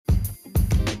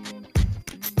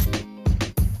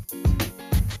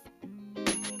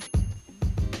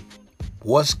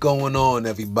What's going on,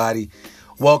 everybody?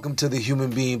 Welcome to the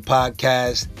Human Being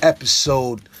Podcast,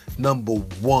 episode number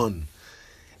 1.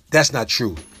 That's not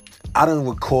true. I done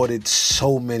recorded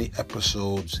so many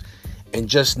episodes and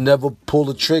just never pulled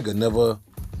the trigger, never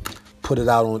put it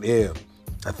out on air.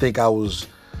 I think I was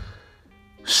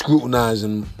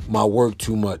scrutinizing my work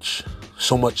too much.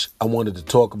 So much I wanted to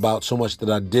talk about, so much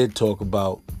that I did talk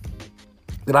about,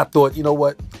 that I thought, you know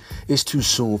what? It's too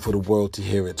soon for the world to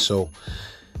hear it. So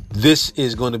this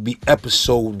is going to be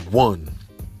episode 1.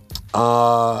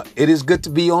 It is good to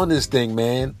be on this thing,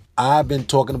 man. I've been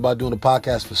talking about doing a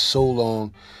podcast for so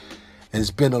long, and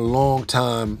it's been a long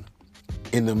time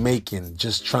in the making,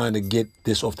 just trying to get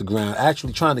this off the ground,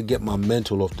 actually trying to get my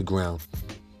mental off the ground.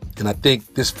 And I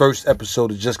think this first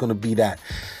episode is just going to be that,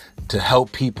 to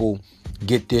help people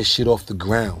get their shit off the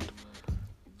ground.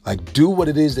 Like, do what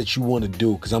it is that you want to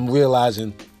do, because I'm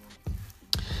realizing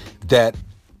that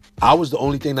I was the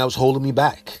only thing that was holding me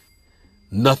back.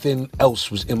 Nothing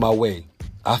else was in my way.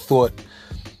 I thought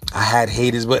I had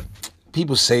haters, but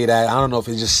people say that. I don't know if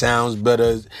it just sounds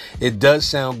better. It does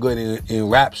sound good in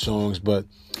rap songs, but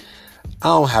I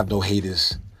don't have no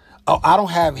haters. I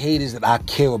don't have haters that I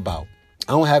care about.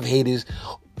 I don't have haters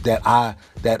that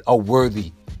are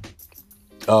worthy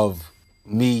of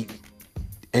me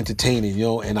entertaining,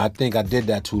 and I think I did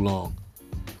that too long,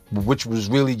 which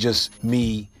was really just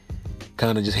me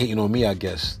kind of just hating on me, I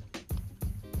guess.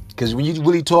 Because when you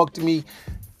really talk to me,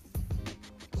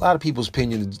 a lot of people's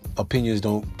opinions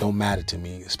don't matter to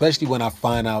me, especially when I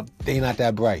find out they not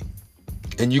that bright.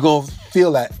 And you're going to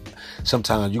feel that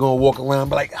sometimes. You're going to walk around and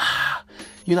be like,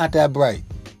 you're not that bright.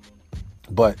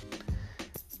 But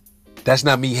that's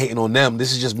not me hating on them.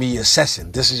 This is just me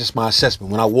assessing. This is just my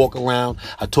assessment. When I walk around,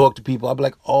 I talk to people, I'll be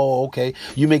like, oh, okay.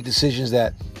 You make decisions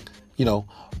that,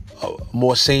 a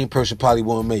more sane person probably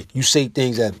won't make. You say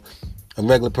things that a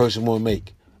regular person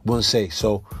won't say.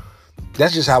 So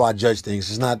that's just how I judge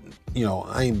things. It's not,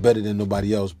 I ain't better than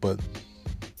nobody else, but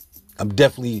I'm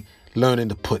definitely learning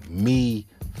to put me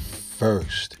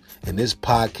first. And this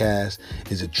podcast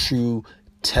is a true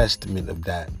testament of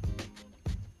that.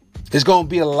 There's going to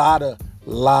be a lot of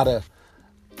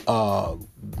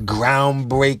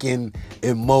groundbreaking,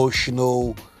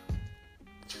 emotional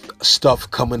stuff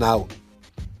coming out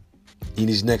in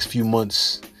these next few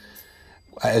months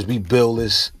as we build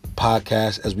this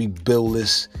podcast, as we build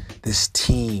this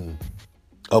team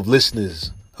of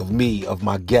listeners, of me, of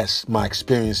my guests, my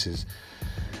experiences.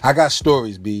 I got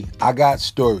stories, B. I got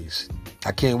stories.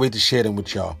 I can't wait to share them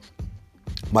with y'all.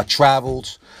 My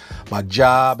travels, my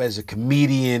job as a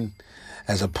comedian,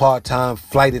 as a part-time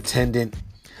flight attendant,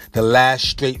 the last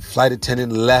straight flight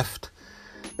attendant left.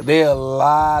 There are a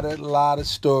lot of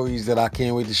stories that I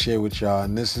can't wait to share with y'all.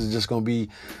 And this is just going to be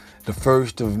the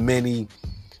first of many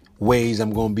ways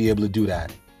I'm going to be able to do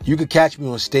that. You could catch me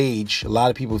on stage. A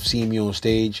lot of people have seen me on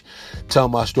stage, tell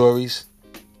my stories,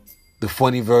 the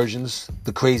funny versions,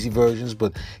 the crazy versions.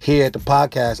 But here at the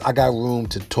podcast, I got room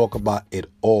to talk about it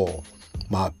all.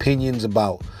 My opinions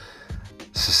about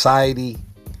society.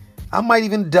 I might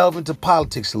even delve into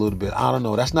politics a little bit. I don't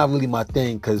know. That's not really my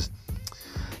thing because,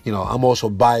 I'm also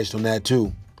biased on that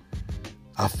too.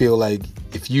 I feel like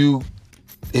if you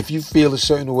feel a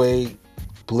certain way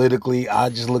politically, I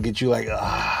just look at you like,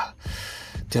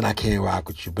 then I can't rock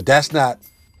with you. But that's not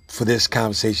for this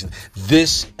conversation.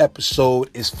 This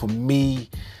episode is for me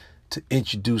to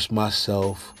introduce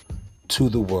myself to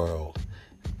the world,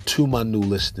 to my new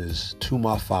listeners, to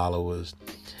my followers,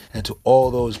 and to all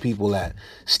those people that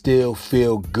still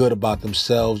feel good about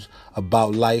themselves,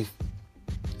 about life.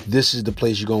 This is the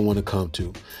place you're going to want to come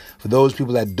to. For those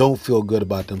people that don't feel good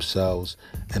about themselves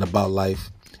and about life,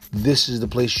 this is the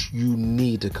place you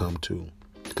need to come to.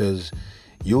 Because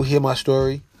you'll hear my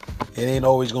story. It ain't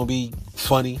always going to be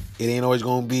funny. It ain't always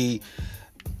going to be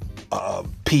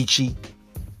peachy.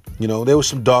 There was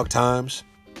some dark times.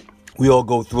 We all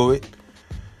go through it.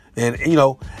 And,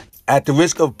 at the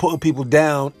risk of putting people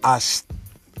down, I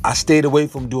stayed away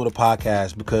from doing a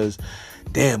podcast because,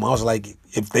 I was like,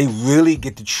 if they really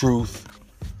get the truth,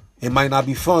 it might not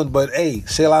be fun, but hey,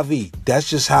 c'est la vie. That's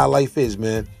just how life is,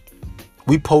 man.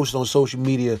 We post on social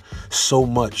media so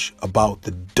much about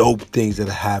the dope things that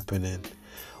are happening.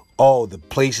 All the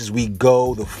places we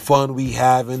go, the fun we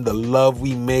having, the love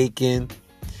we making.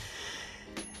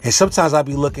 And sometimes I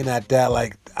be looking at that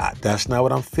like, that's not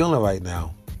what I'm feeling right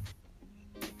now.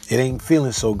 It ain't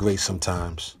feeling so great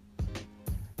sometimes.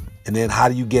 And then how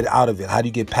do you get out of it? How do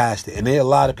you get past it? And there are a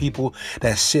lot of people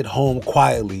that sit home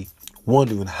quietly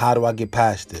wondering, how do I get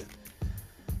past it?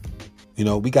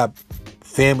 We got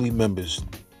family members,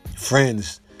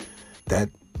 friends that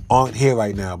aren't here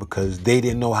right now because they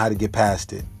didn't know how to get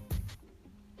past it.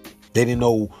 They didn't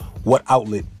know what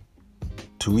outlet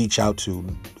to reach out to,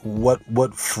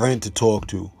 what friend to talk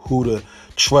to, who to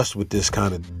trust with this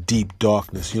kind of deep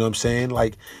darkness. You know what I'm saying?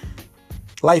 Like,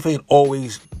 life ain't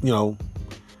always,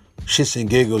 shits and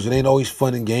giggles. It ain't always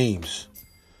fun and games.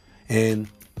 And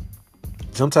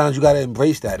sometimes you got to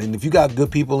embrace that. And if you got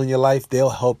good people in your life, they'll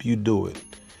help you do it.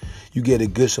 You get a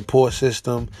good support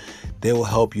system, they will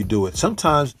help you do it.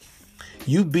 Sometimes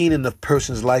you being in a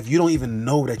person's life, you don't even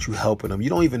know that you're helping them. You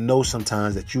don't even know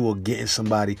sometimes that you are getting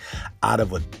somebody out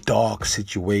of a dark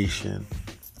situation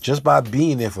just by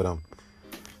being there for them.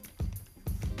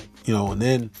 And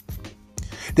then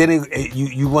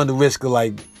you run the risk of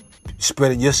like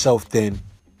spreading yourself thin,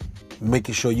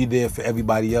 making sure you're there for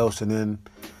everybody else, and then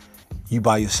you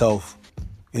by yourself.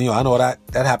 And, I know that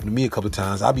happened to me a couple of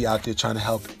times. I'll be out there trying to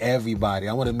help everybody.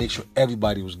 I want to make sure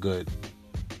everybody was good.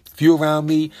 If you're around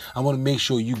me, I want to make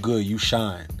sure you good, you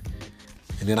shine.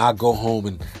 And then I go home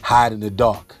and hide in the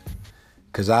dark.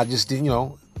 Because I just didn't,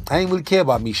 I didn't really care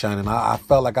about me shining. I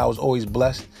felt like I was always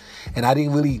blessed. And I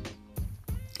didn't really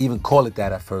even call it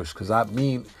that at first. Because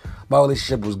my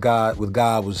relationship with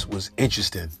God was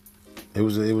interesting. It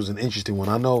was an interesting one.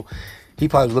 I know he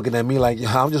probably was looking at me like,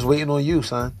 I'm just waiting on you,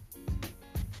 son.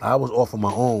 I was off on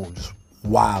my own, just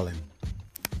wilding,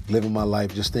 living my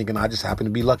life, just thinking I just happened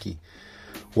to be lucky.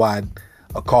 Why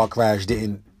a car crash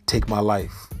didn't take my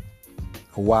life.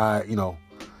 Why,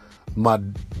 my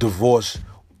divorce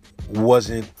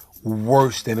wasn't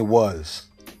worse than it was.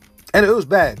 And it was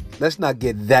bad. Let's not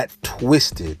get that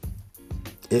twisted.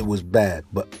 It was bad,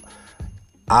 but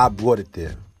I brought it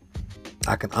there.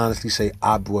 I can honestly say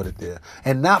I brought it there.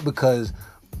 And not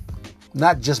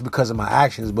just because of my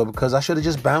actions, but because I should have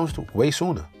just bounced way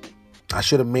sooner. I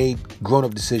should have made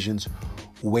grown-up decisions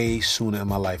way sooner in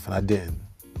my life, and I didn't.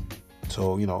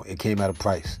 So, it came at a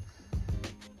price.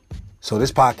 So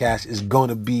this podcast is going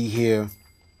to be here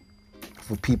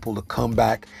for people to come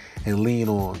back and lean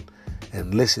on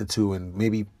and listen to and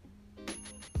maybe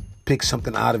pick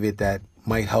something out of it that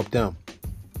might help them.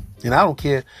 And I don't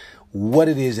care what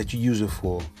it is that you use it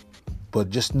for, but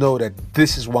just know that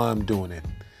this is why I'm doing it.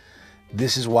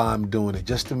 This is why I'm doing it,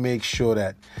 just to make sure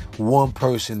that one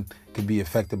person can be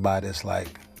affected by this.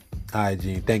 Like, all right,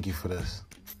 Gene, thank you for this.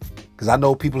 Because I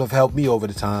know people have helped me over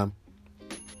the time.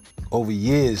 Over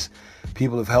years,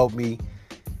 people have helped me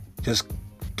just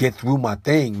get through my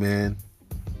thing, man.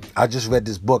 I just read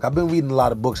this book. I've been reading a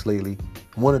lot of books lately.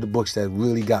 One of the books that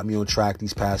really got me on track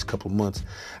these past couple of months,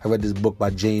 I read this book by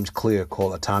James Clear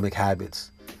called Atomic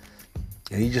Habits.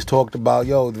 And he just talked about,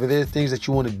 if there's things that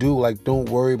you want to do, like, don't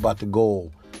worry about the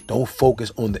goal. Don't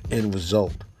focus on the end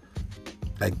result.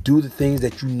 Like, do the things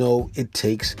that you know it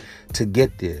takes to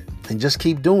get there. And just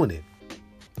keep doing it.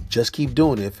 Just keep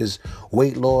doing it. If it's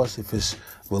weight loss, if it's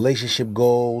relationship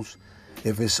goals,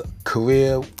 if it's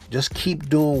career, just keep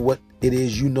doing what it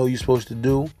is you're supposed to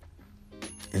do.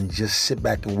 And just sit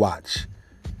back and watch.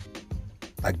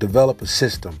 Like, develop a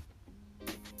system.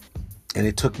 And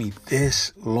it took me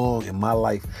this long in my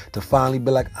life to finally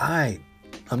be like, all right,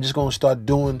 I'm just going to start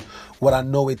doing what I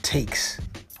know it takes,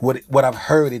 what I've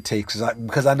heard it takes.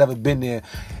 Because I've never been there.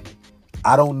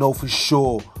 I don't know for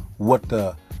sure what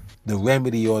the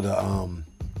remedy or the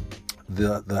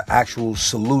actual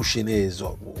solution is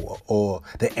or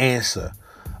the answer.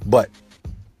 But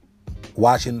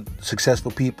watching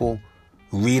successful people,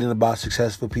 reading about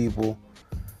successful people,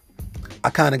 I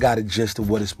kind of got a gist of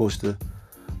what it's supposed to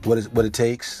what it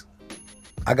takes.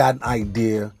 I got an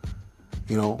idea,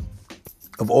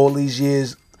 of all these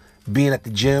years being at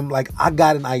the gym. Like, I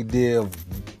got an idea of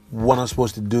what I'm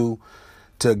supposed to do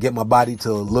to get my body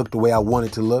to look the way I want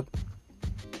it to look.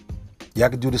 Y'all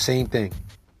can do the same thing.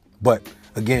 But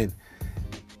again,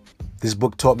 this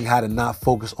book taught me how to not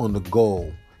focus on the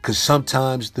goal. Because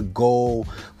sometimes the goal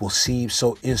will seem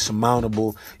so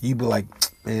insurmountable. You be like,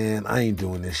 man, I ain't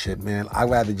doing this shit, man.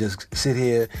 I'd rather just sit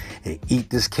here and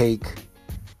eat this cake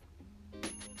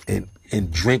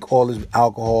and drink all this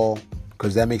alcohol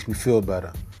because that makes me feel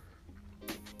better.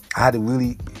 I had to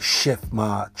really shift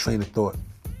my train of thought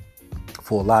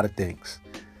for a lot of things.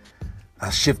 I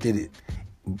shifted it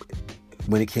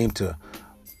when it came to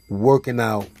working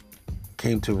out,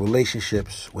 came to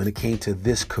relationships, when it came to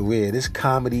this career, this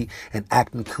comedy and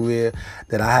acting career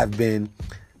that I have been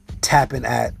tapping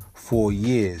at for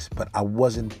years, but I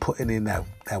wasn't putting in that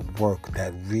work,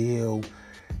 that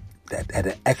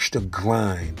extra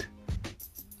grind.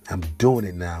 I'm doing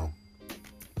it now.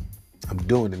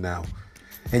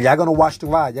 And y'all gonna watch the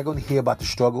ride. Y'all gonna hear about the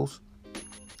struggles.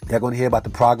 Y'all gonna hear about the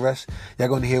progress. Y'all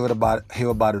gonna hear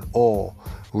about it all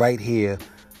right here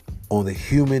on the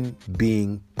Human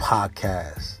Being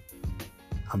Podcast.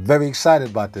 I'm very excited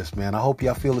about this, man. I hope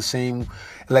y'all feel the same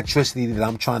electricity that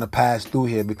I'm trying to pass through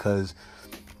here, because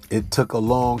it took a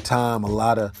long time, a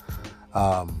lot of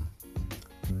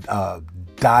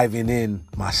diving in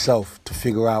myself to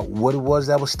figure out what it was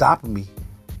that was stopping me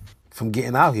from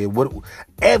getting out here.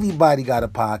 Everybody got a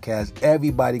podcast.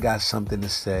 Everybody got something to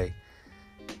say.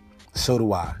 So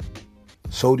do I.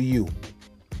 So do you.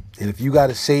 And if you got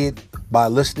to say it by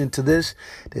listening to this,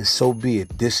 then so be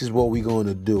it. This is what we're going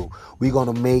to do. We're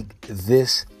going to make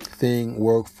this thing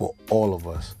work for all of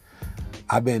us.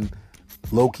 I've been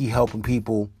low-key helping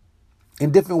people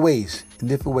in different ways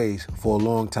for a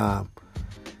long time.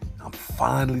 I'm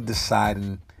finally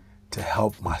deciding to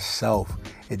help myself.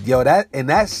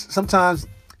 That's sometimes,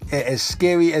 as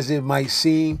scary as it might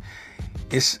seem,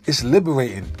 it's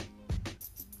liberating.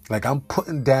 Like, I'm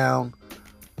putting down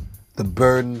the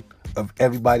burden of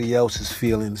everybody else's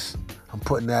feelings. I'm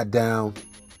putting that down.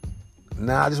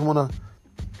 Now I want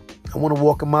to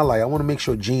walk in my life. I want to make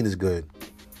sure Gene is good.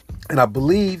 And I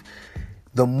believe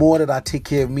the more that I take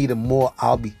care of me, the more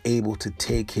I'll be able to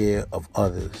take care of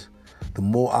others. The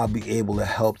more I'll be able to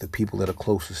help the people that are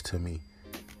closest to me.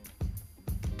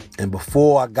 And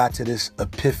before I got to this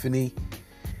epiphany,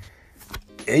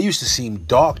 it used to seem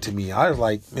dark to me. I was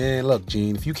like, man, look,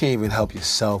 Gene, if you can't even help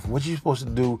yourself, what are you supposed to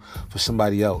do for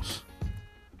somebody else?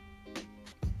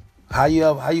 How you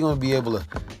going to be able to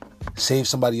save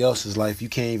somebody else's life if you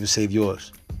can't even save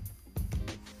yours?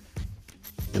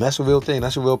 And that's a real thing.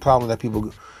 That's a real problem that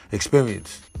people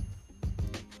experience.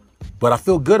 But I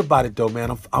feel good about it, though,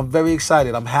 man. I'm very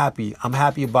excited. I'm happy. I'm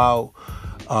happy about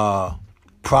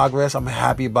progress. I'm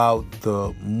happy about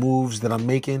the moves that I'm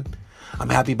making. I'm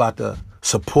happy about the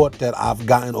support that I've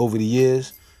gotten over the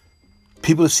years.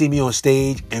 People see me on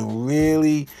stage and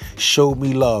really show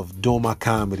me love doing my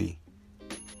comedy.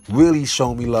 Really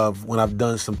show me love when I've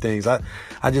done some things. I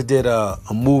just did a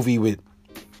movie with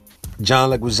John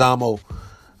Leguizamo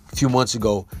a few months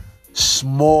ago.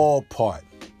 Small part.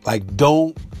 Like,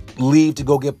 don't leave to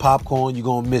go get popcorn. You're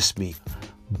going to miss me.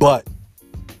 But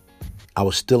I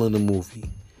was still in the movie.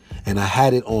 And I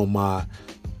had it on my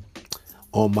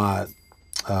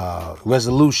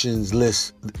resolutions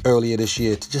list earlier this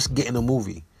year to just get in a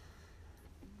movie.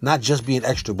 Not just be an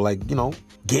extra, but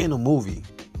get in a movie.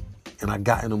 And I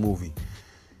got in a movie.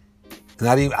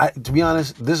 And to be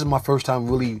honest, this is my first time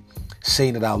really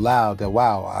saying it out loud that,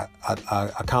 wow, I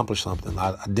accomplished something.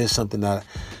 I did something that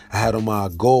I had on my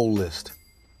goal list.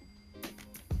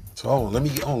 So hold on,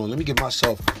 let me give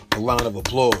myself a round of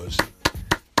applause.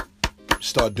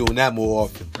 Start doing that more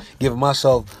often. Giving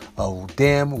myself a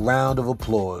damn round of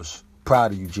applause.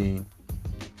 Proud of you, Gene.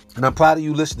 And I'm proud of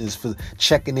you listeners for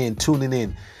checking in, tuning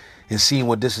in, and seeing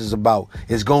what this is about.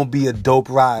 It's going to be a dope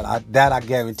ride. I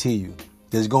guarantee you.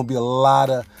 There's going to be a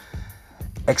lot of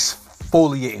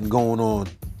exfoliating going on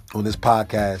this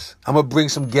podcast. I'm going to bring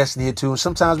some guests in here too. And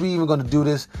sometimes we even going to do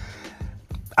this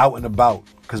out and about,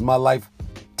 because my life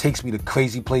takes me to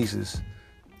crazy places.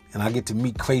 And I get to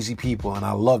meet crazy people, and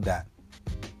I love that.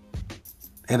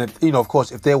 And if, of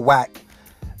course, if they're whack,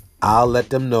 I'll let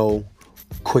them know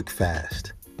quick,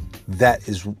 fast. That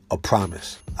is a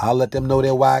promise. I'll let them know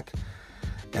they're whack,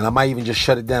 and I might even just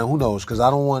shut it down. Who knows? Because I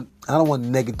don't want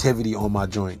negativity on my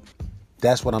joint.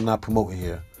 That's what I'm not promoting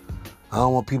here. I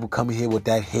don't want people coming here with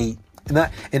that hate.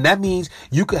 And that means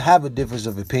you could have a difference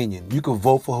of opinion. You could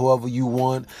vote for whoever you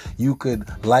want. You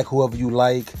could like whoever you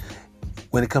like.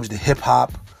 When it comes to hip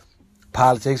hop,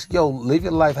 politics, live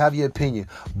your life, have your opinion.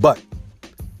 But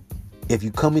if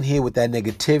you come in here with that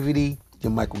negativity,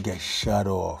 your mic will get shut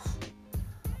off.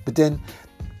 But then,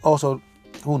 also,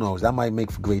 who knows? That might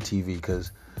make for great TV,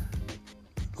 because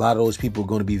a lot of those people are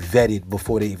going to be vetted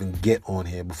before they even get on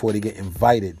here, before they get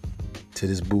invited to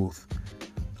this booth.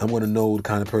 I'm going to know the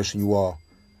kind of person you are.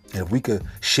 And if we could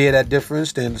share that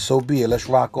difference, then so be it. Let's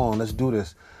rock on. Let's do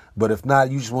this. But if not,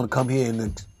 you just want to come here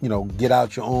and, get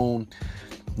out your own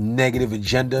negative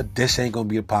agenda, this ain't going to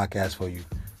be a podcast for you.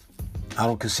 I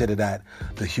don't consider that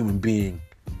the human being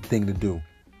thing to do.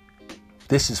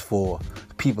 This is for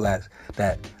people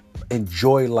that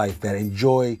enjoy life, that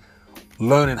enjoy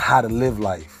learning how to live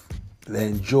life, that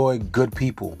enjoy good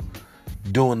people,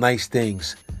 doing nice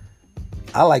things.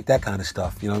 I like that kind of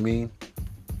stuff, you know what I mean?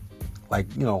 Like,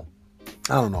 I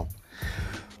don't know.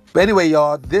 But anyway,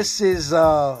 y'all, this is,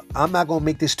 I'm not going to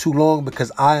make this too long,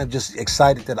 because I am just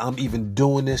excited that I'm even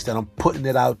doing this, that I'm putting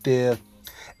it out there.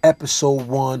 Episode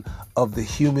 1 of The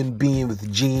Human Being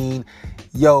with Gene.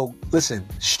 Yo, listen,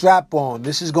 strap on.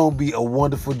 This is going to be a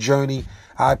wonderful journey.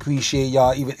 I appreciate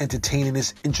y'all even entertaining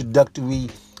this introductory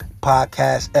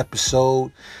podcast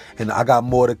episode, and I got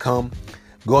more to come.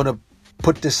 Going to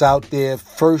put this out there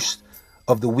first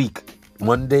of the week.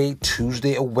 Monday,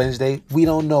 Tuesday, or Wednesday. We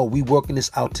don't know. We working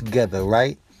this out together,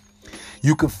 right?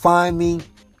 You can find me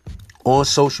on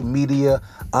social media.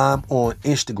 I'm on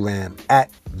Instagram at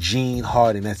Gene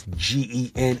Harding. That's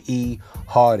Gene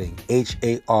Harding.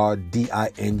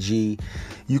 Harding.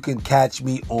 You can catch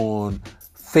me on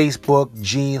Facebook,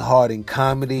 Gene Harding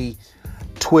Comedy.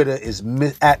 Twitter is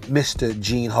at Mr.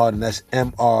 Gene Harding. That's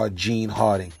Mr. Gene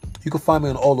Harding. You can find me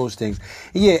on all those things.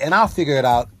 Yeah, and I'll figure it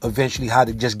out eventually how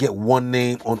to just get one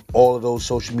name on all of those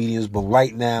social medias. But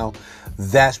right now,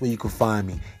 that's where you can find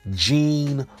me.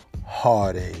 Gene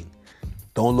Harding.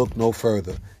 Don't look no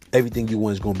further. Everything you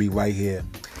want is going to be right here.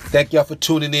 Thank y'all for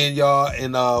tuning in, y'all.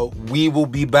 And we will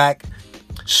be back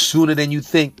sooner than you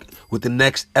think with the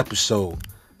next episode.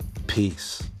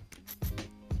 Peace.